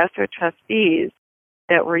successor trustees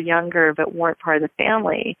that were younger but weren't part of the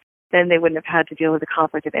family, then they wouldn't have had to deal with the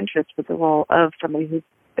conflict of interest with the role of somebody who's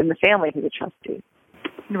in the family who's a trustee.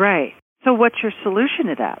 Right. So what's your solution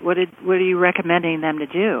to that? What are you recommending them to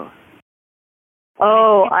do?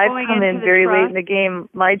 Oh, I've come in very late in the game.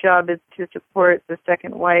 My job is to support the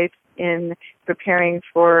second wife in preparing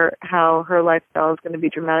for how her lifestyle is going to be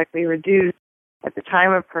dramatically reduced at the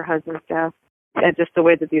time of her husband's death, and just the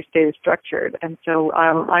way that the estate is structured. And so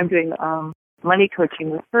I'm doing money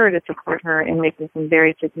coaching with her to support her in making some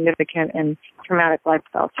very significant and traumatic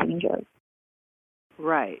lifestyle changes.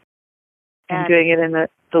 Right. And doing it in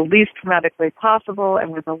the least traumatic way possible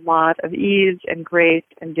and with a lot of ease and grace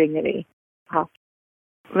and dignity possible.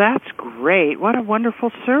 That's great. What a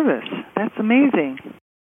wonderful service. That's amazing.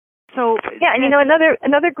 So yeah, and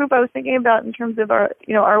another group I was thinking about in terms of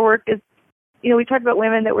our work is, we talked about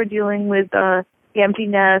women that were dealing with the empty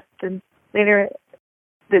nest and later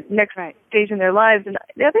the next stage in their lives. And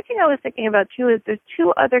the other thing I was thinking about too is there's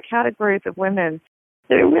two other categories of women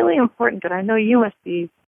that are really important that I know you must be.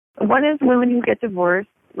 One is women who get divorced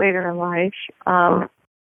later in life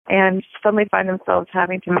and suddenly find themselves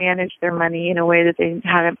having to manage their money in a way that they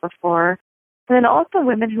hadn't before. And then also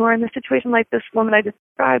women who are in a situation like this woman I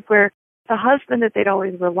described, where the husband that they'd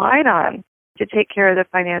always relied on to take care of the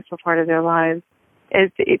financial part of their lives,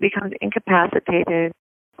 it becomes incapacitated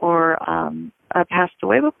or passed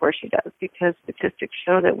away before she does, because statistics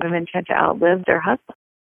show that women tend to outlive their husbands.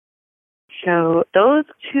 So those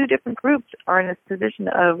two different groups are in a position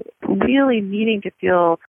of really needing to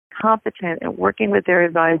feel competent and working with their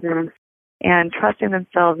advisors and trusting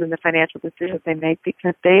themselves in the financial decisions they make,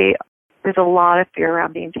 because there's a lot of fear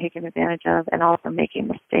around being taken advantage of and also making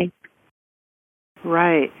mistakes.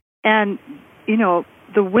 Right. And,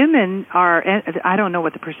 the women are, I don't know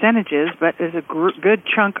what the percentage is, but there's a good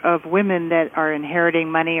chunk of women that are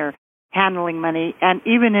inheriting money or handling money. And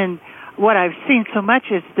even in what I've seen so much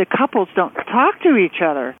is the couples don't talk to each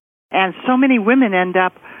other. And so many women end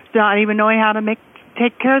up not even knowing how to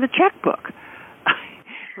take care of the checkbook.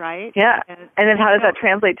 Right? Yeah. And then how does that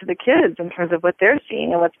translate to the kids in terms of what they're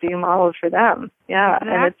seeing and what's being modeled for them? Yeah.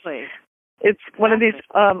 Exactly. And it's one of these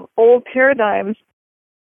old paradigms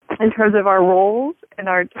in terms of our roles and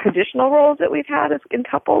our traditional roles that we've had in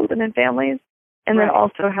couples and in families, and then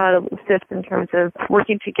also how to assist in terms of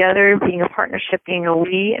working together, being a partnership, being a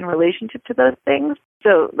we in relationship to those things.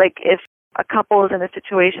 So, like, if a couple is in a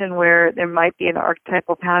situation where there might be an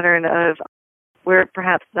archetypal pattern of where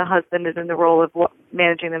perhaps the husband is in the role of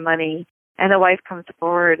managing the money, and the wife comes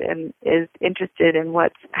forward and is interested in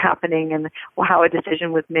what's happening and how a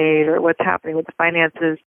decision was made or what's happening with the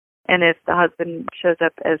finances. And if the husband shows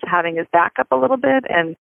up as having his back up a little bit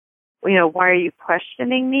and, why are you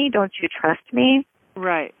questioning me? Don't you trust me?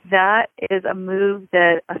 Right. That is a move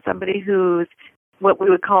that somebody who's what we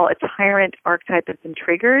would call a tyrant archetype has been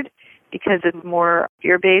triggered, because it's more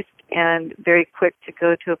fear-based and very quick to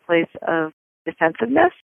go to a place of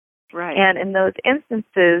defensiveness. Right. And in those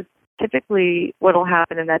instances, typically what will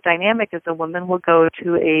happen in that dynamic is a woman will go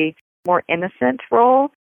to a more innocent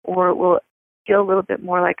role, or will feel a little bit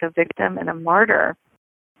more like a victim and a martyr.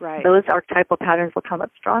 Right. Those archetypal patterns will come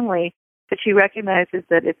up strongly, but she recognizes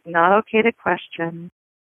that it's not okay to question,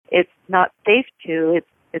 it's not safe to,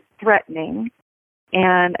 it's threatening,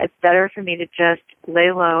 and it's better for me to just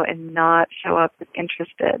lay low and not show up as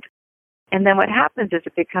interested. And then what happens is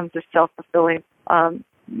it becomes a self-fulfilling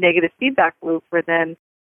negative feedback loop, where then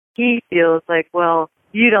he feels like, well,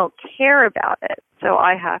 you don't care about it, so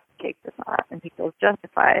I have to take this on, and he feels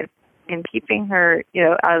justified in keeping her,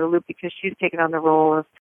 out of the loop, because she's taken on the role of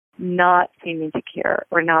not seeming to care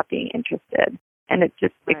or not being interested. And it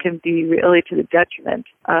can be really to the detriment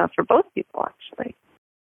for both people, actually.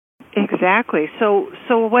 Exactly. So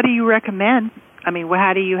what do you recommend? I mean,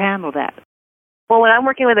 how do you handle that? Well, when I'm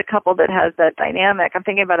working with a couple that has that dynamic, I'm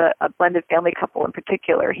thinking about a blended family couple in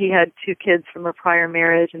particular. He had 2 kids from a prior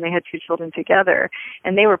marriage, and they had 2 children together.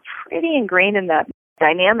 And they were pretty ingrained in that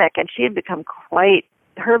dynamic, and she had become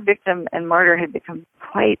her victim and martyr had become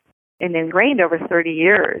quite ingrained over 30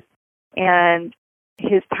 years. And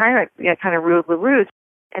his tyrant kind of ruled the roost.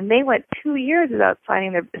 And they went 2 years without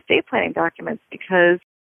signing their estate planning documents because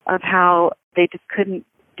of how they just couldn't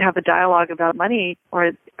have a dialogue about money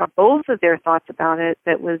or both of their thoughts about it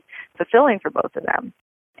that was fulfilling for both of them.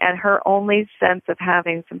 And her only sense of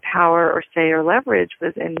having some power or say or leverage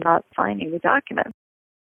was in not signing the documents.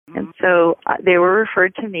 And so they were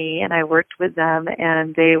referred to me, and I worked with them,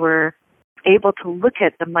 and they were able to look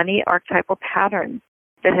at the money archetypal patterns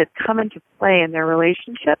that had come into play in their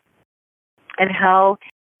relationship and how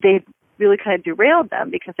they really kind of derailed them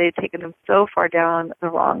because they had taken them so far down the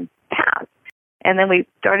wrong path. And then we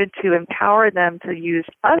started to empower them to use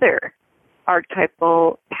other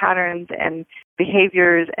archetypal patterns and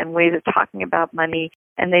behaviors and ways of talking about money,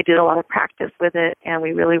 and they did a lot of practice with it, and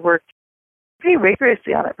we really worked pretty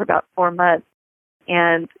rigorously on it for about 4 months.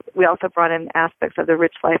 And we also brought in aspects of the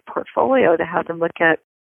Rich Life portfolio to have them look at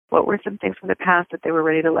what were some things from the past that they were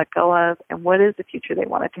ready to let go of, and what is the future they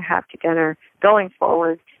wanted to have together going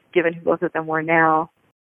forward, given who both of them were now.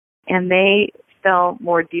 And they fell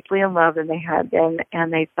more deeply in love than they had been,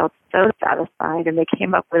 and they felt so satisfied, and they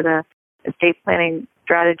came up with a estate planning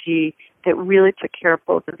strategy that really took care of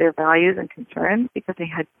both of their values and concerns, because they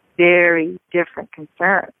had very different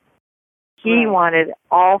concerns. He wanted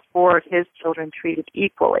all 4 of his children treated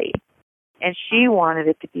equally, and she wanted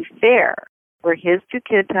it to be fair. where his 2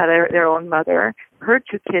 kids had their own mother, her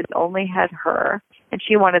 2 kids only had her, and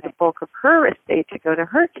she wanted the bulk of her estate to go to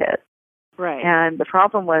her kids. Right. And the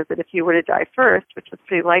problem was that if he were to die first, which was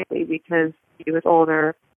pretty likely because he was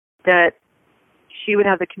older, that she would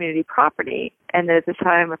have the community property, and that at the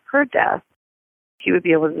time of her death, she would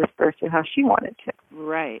be able to disperse it how she wanted to.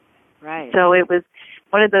 Right, right. So it was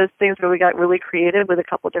one of those things where we got really creative with a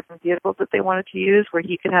couple different vehicles that they wanted to use, where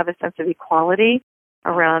he could have a sense of equality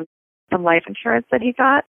around some life insurance that he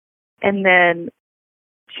got, and then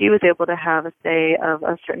she was able to have a say of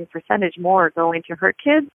a certain percentage more going to her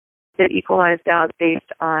kids that equalized out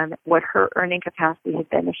based on what her earning capacity had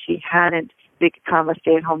been if she hadn't become a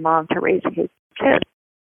stay-at-home mom to raise his kids.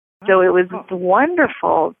 So it was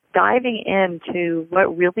wonderful diving into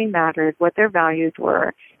what really mattered, what their values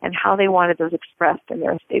were, and how they wanted those expressed in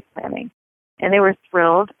their estate planning. And they were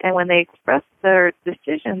thrilled. And when they expressed their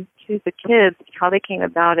decisions to the kids, how they came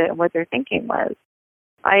about it and what their thinking was,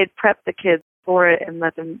 I had prepped the kids for it and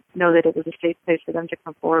let them know that it was a safe place for them to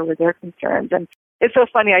come forward with their concerns. And it's so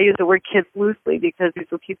funny, I use the word kids loosely because these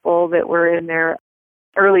were people that were in their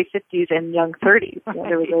early 50s and young 30s. You know,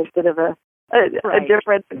 there was a bit of a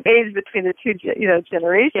difference in age between the two,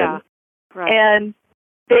 generations. Yeah. Right. And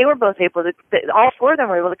they were both able to, all 4 of them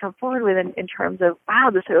were able to come forward with in terms of,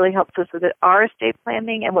 wow, this really helps us with our estate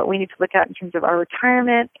planning and what we need to look at in terms of our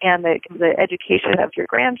retirement and the education of your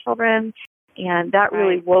grandchildren. And that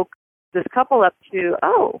really woke this couple up to,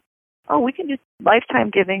 oh, we can do lifetime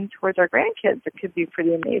giving towards our grandkids. It could be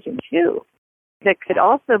pretty amazing, too. That could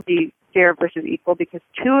also be fair versus equal because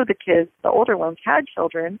 2 of the kids, the older ones, had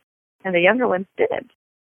children, and the younger ones didn't.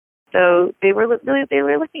 So they were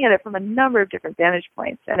looking at it from a number of different vantage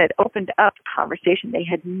points, and it opened up a conversation they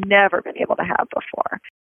had never been able to have before.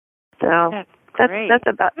 So that's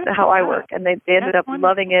about how I work, and they ended up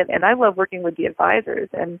loving it. And I love working with the advisors.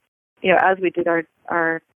 And as we did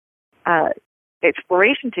our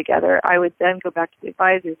exploration together, I would then go back to the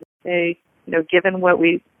advisors and say, given what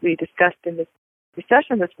we discussed in this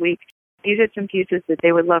session this week, these are some pieces that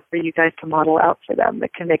they would love for you guys to model out for them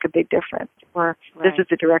that can make a big difference. Or this is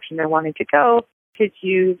the direction they're wanting to go. Could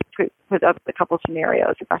you put up a couple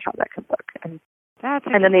scenarios about how that could look? And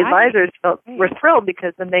then the advisors were thrilled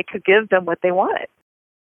because then they could give them what they wanted.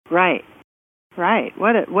 Right. Right.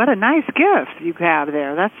 What a nice gift you have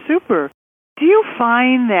there. That's super. Do you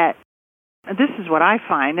find that, this is what I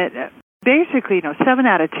find, that basically, 7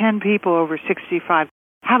 out of 10 people over 65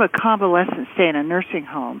 have a convalescent stay in a nursing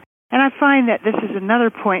home. And I find that this is another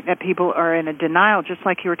point that people are in a denial, just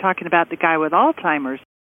like you were talking about the guy with Alzheimer's.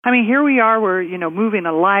 I mean, here we are, we're, moving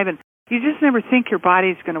alive, and you just never think your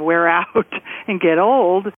body's going to wear out and get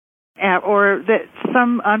old, or that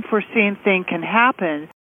some unforeseen thing can happen.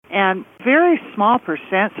 And very small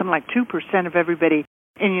percent, something like 2% of everybody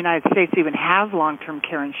in the United States even has long-term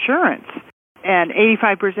care insurance. And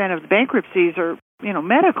 85% of the bankruptcies are,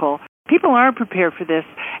 medical. People aren't prepared for this.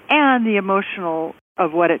 And the emotional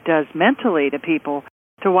of what it does mentally to people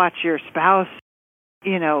to watch your spouse,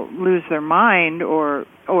 lose their mind or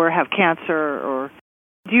have cancer. Or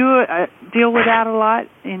do you deal with that a lot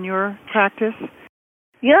in your practice?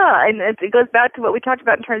 Yeah, and it goes back to what we talked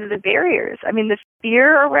about in terms of the barriers. I mean, the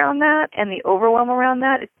fear around that and the overwhelm around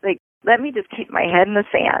that, it's like, let me just keep my head in the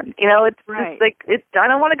sand. It's just like, I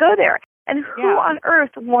don't want to go there. And who on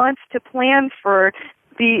earth wants to plan for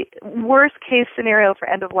the worst case scenario for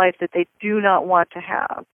end of life that they do not want to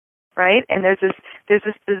have, right? And there's this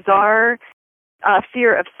bizarre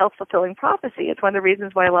fear of self-fulfilling prophecy. It's one of the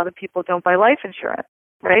reasons why a lot of people don't buy life insurance,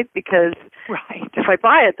 right? Because if I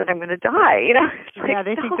buy it, then I'm going to die.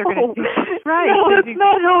 They think they're going to. Right? No, that's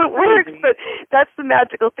not how it works. But that's the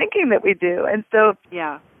magical thinking that we do. And so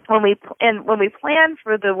when we plan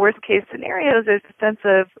for the worst case scenarios, there's a sense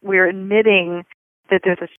of we're admitting that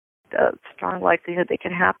there's a strong likelihood they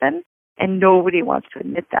can happen, and nobody wants to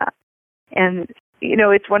admit that. And,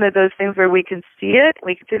 it's one of those things where we can see it,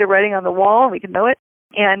 we can see the writing on the wall, we can know it,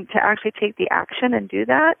 and to actually take the action and do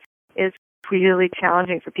that is really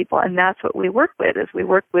challenging for people. And that's what we work with, is we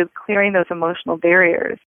work with clearing those emotional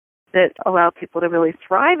barriers that allow people to really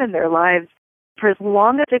thrive in their lives for as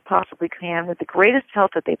long as they possibly can, with the greatest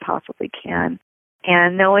health that they possibly can,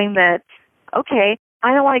 and knowing that, okay,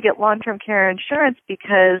 I don't want to get long-term care insurance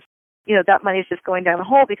because that money is just going down the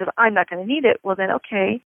hole because I'm not going to need it. Well, then,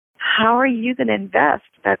 okay, how are you going to invest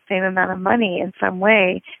that same amount of money in some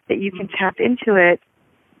way that you can tap into it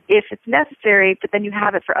if it's necessary, but then you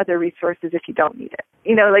have it for other resources if you don't need it?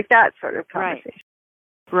 Like that sort of conversation.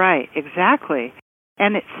 Right, exactly.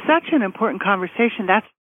 And it's such an important conversation. That's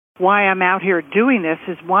why I'm out here doing this,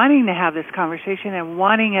 is wanting to have this conversation and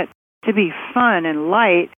wanting it to be fun and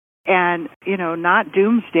light and, not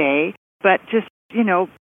doomsday, but just,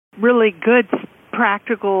 really good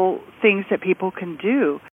practical things that people can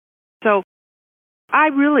do. So I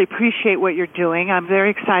really appreciate what you're doing. I'm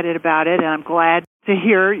very excited about it, and I'm glad to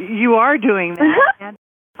hear you are doing that. And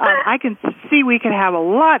I can see we could have a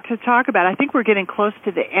lot to talk about. I think we're getting close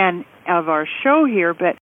to the end of our show here,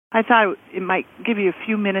 but I thought it might give you a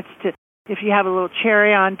few minutes to, if you have a little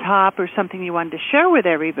cherry on top or something you wanted to share with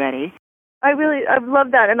everybody. I love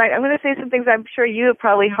that, and I'm going to say some things I'm sure you have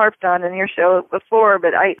probably harped on in your show before,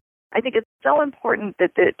 but I think it's so important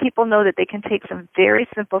that the people know that they can take some very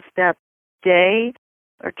simple steps today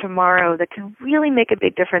or tomorrow that can really make a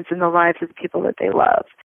big difference in the lives of the people that they love.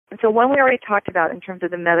 And so one we already talked about in terms of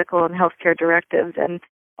the medical and healthcare directives, and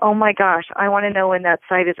oh my gosh, I want to know when that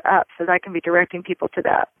site is up so that I can be directing people to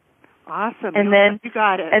that. Awesome. And then you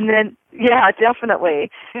got it. And then, yeah, definitely.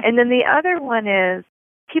 And then the other one is,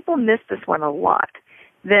 people miss this one a lot,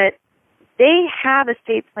 that they have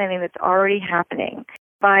estate planning that's already happening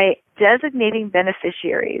by designating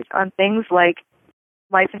beneficiaries on things like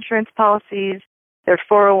life insurance policies, their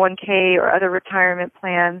 401k or other retirement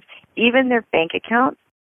plans, even their bank accounts,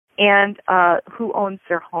 and who owns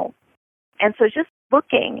their home. And so just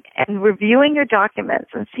looking and reviewing your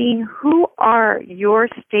documents and seeing who are your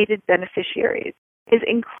stated beneficiaries is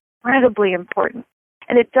incredibly important.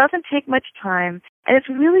 And it doesn't take much time, and it's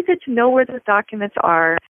really good to know where those documents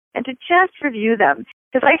are and to just review them.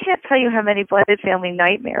 Because I can't tell you how many blended family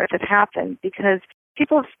nightmares have happened because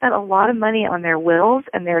people have spent a lot of money on their wills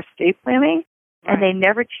and their estate planning, and they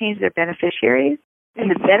never change their beneficiaries.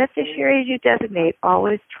 And the beneficiaries you designate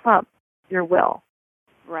always trump your will.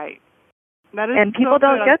 Right. And people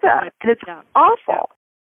don't get that. And it's awful.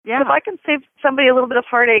 Yeah. If I can save somebody a little bit of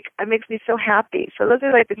heartache, it makes me so happy. So those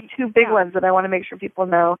are like the two big ones that I want to make sure people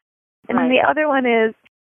know. And then the other one is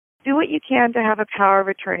do what you can to have a power of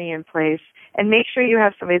attorney in place and make sure you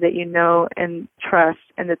have somebody that you know and trust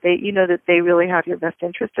and that they really have your best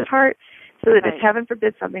interest at heart so that if heaven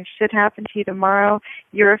forbid something should happen to you tomorrow,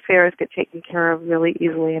 your affairs get taken care of really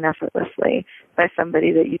easily and effortlessly by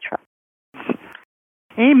somebody that you trust.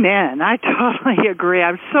 Amen. I totally agree.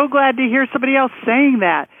 I'm so glad to hear somebody else saying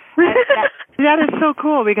that. That is so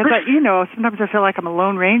cool because sometimes I feel like I'm a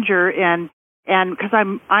lone ranger, and because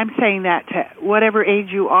I'm saying that to whatever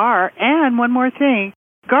age you are. And one more thing,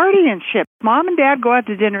 guardianship. Mom and Dad go out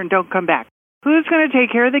to dinner and don't come back. Who's going to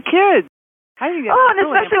take care of the kids? I think that's and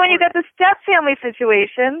really especially when you got the step family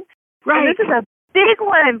situation. Right. And this is a big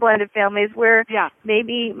one in blended families where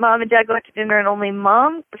maybe mom and dad go out to dinner and only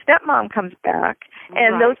stepmom comes back.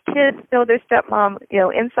 And those kids know their stepmom,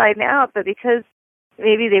 inside and out, but because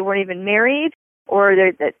maybe they weren't even married or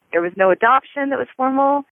that there was no adoption that was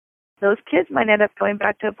formal, those kids might end up going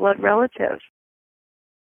back to a blood relative.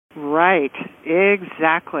 Right,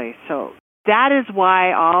 exactly. So that is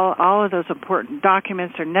why all of those important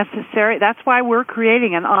documents are necessary. That's why we're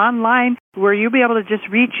creating an online where you'll be able to just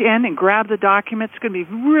reach in and grab the documents. It's going to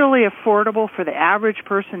be really affordable for the average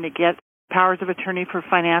person to get powers of attorney for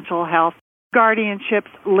financial health, guardianships,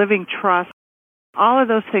 living trust. All of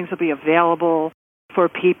those things will be available for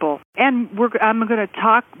people. And I'm going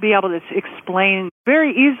to be able to explain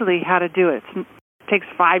very easily how to do it. It takes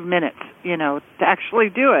 5 minutes, to actually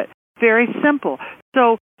do it. Very simple.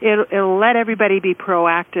 So it'll let everybody be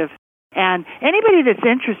proactive. And anybody that's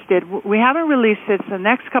interested, we haven't released it. So the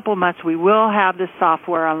next couple of months, we will have this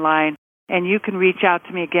software online. And you can reach out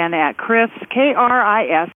to me again at Kris, Kris,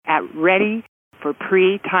 at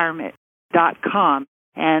readyforpretirement.com.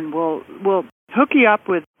 And we'll hook you up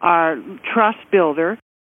with our trust builder.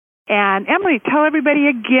 And Emily, tell everybody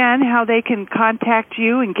again how they can contact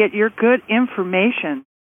you and get your good information.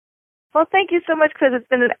 Well, thank you so much, Kris. It's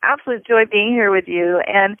been an absolute joy being here with you.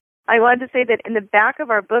 And I wanted to say that in the back of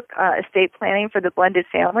our book, Estate Planning for the Blended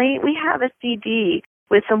Family, we have a CD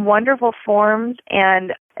with some wonderful forms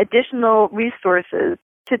and additional resources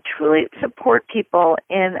to truly support people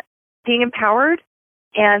in being empowered.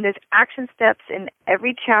 And there's action steps in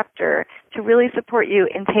every chapter to really support you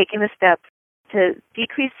in taking the steps to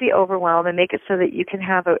decrease the overwhelm and make it so that you can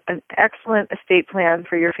have an excellent estate plan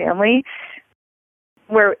for your family,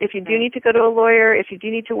 where if you do need to go to a lawyer, if you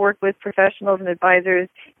do need to work with professionals and advisors,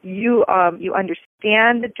 you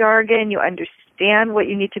understand the jargon, you understand what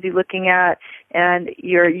you need to be looking at, and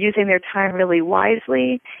you're using their time really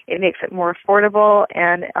wisely. It makes it more affordable,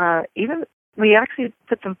 and even we actually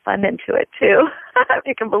put some fun into it, too, if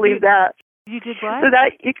you can believe that. You did what? So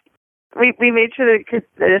that we made sure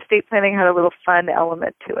that estate planning had a little fun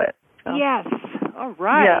element to it. So. Yes. All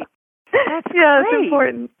right. Yeah. That's yeah, great. it's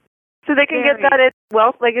important. So they can get that at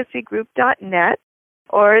wealthlegacygroup.net,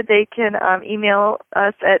 or they can email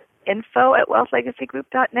us at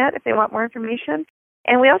info@wealthlegacygroup.net if they want more information.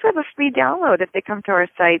 And we also have a free download if they come to our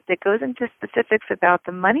site that goes into specifics about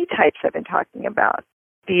the money types I've been talking about.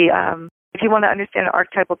 If you want to understand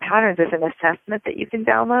archetypal patterns, there's an assessment that you can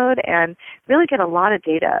download and really get a lot of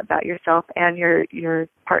data about yourself and your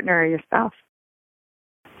partner or your spouse.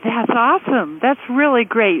 That's awesome. That's really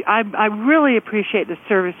great. I really appreciate the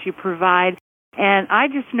service you provide. And I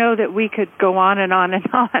just know that we could go on and on and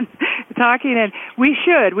on talking, and we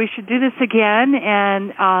should do this again,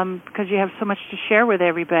 and because you have so much to share with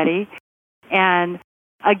everybody. And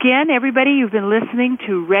again, everybody, you've been listening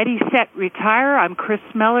to Ready, Set, Retire. I'm Chris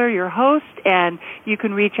Smeller, your host, and you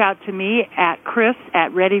can reach out to me at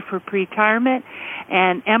Chris@ReadyForPretirement.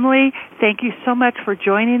 And Emily, thank you so much for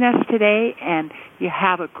joining us today, and you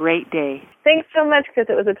have a great day. Thanks so much, Chris.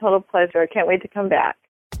 It was a total pleasure. I can't wait to come back.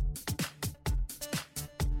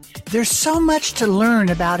 There's so much to learn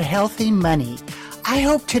about healthy money. I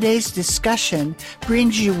hope today's discussion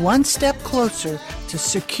brings you one step closer to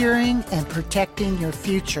securing and protecting your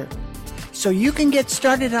future. So you can get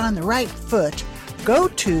started on the right foot, go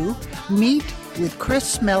to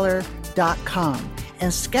meetwithchrismiller.com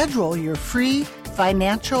and schedule your free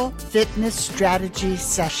financial fitness strategy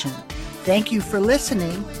session. Thank you for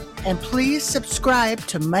listening, and please subscribe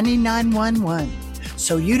to Money 911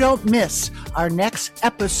 so you don't miss our next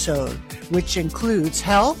episode, which includes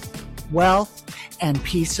health, wealth, and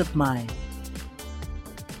peace of mind.